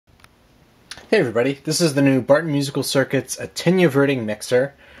Hey everybody, this is the new Barton Musical Circuit's Attenuverting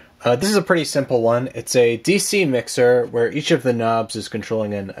mixer. This is a pretty simple one. It's a DC mixer where each of the knobs is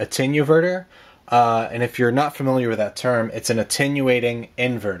controlling an attenuverter. And if you're not familiar with that term, it's an attenuating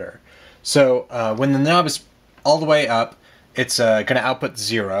inverter. So when the knob is all the way up, it's going to output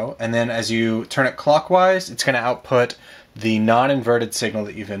 0, and then as you turn it clockwise, it's going to output the non-inverted signal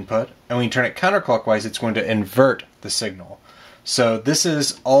that you've input, and when you turn it counterclockwise, it's going to invert the signal. So this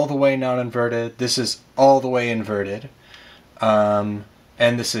is all the way non-inverted, this is all the way inverted, and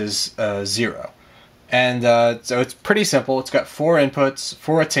this is 0. And so it's pretty simple. It's got 4 inputs,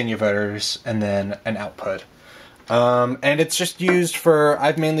 4 attenuverters, and then an output. And it's just used for,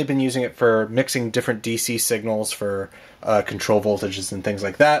 I've mainly been using it for mixing different DC signals for control voltages and things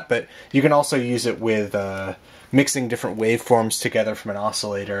like that, but you can also use it with mixing different waveforms together from an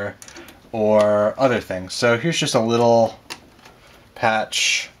oscillator or other things. So here's just a little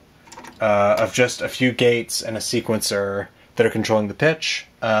patch of just a few gates and a sequencer that are controlling the pitch.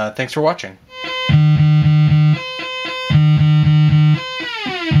 Thanks for watching.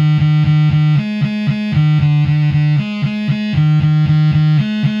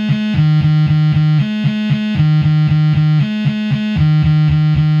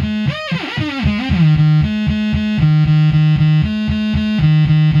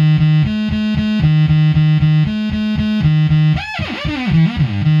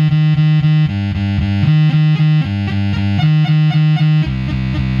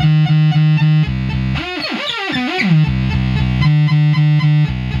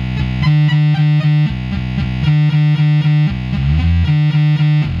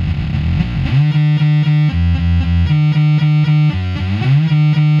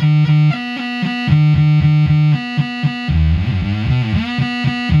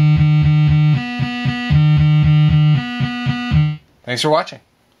 Thanks for watching.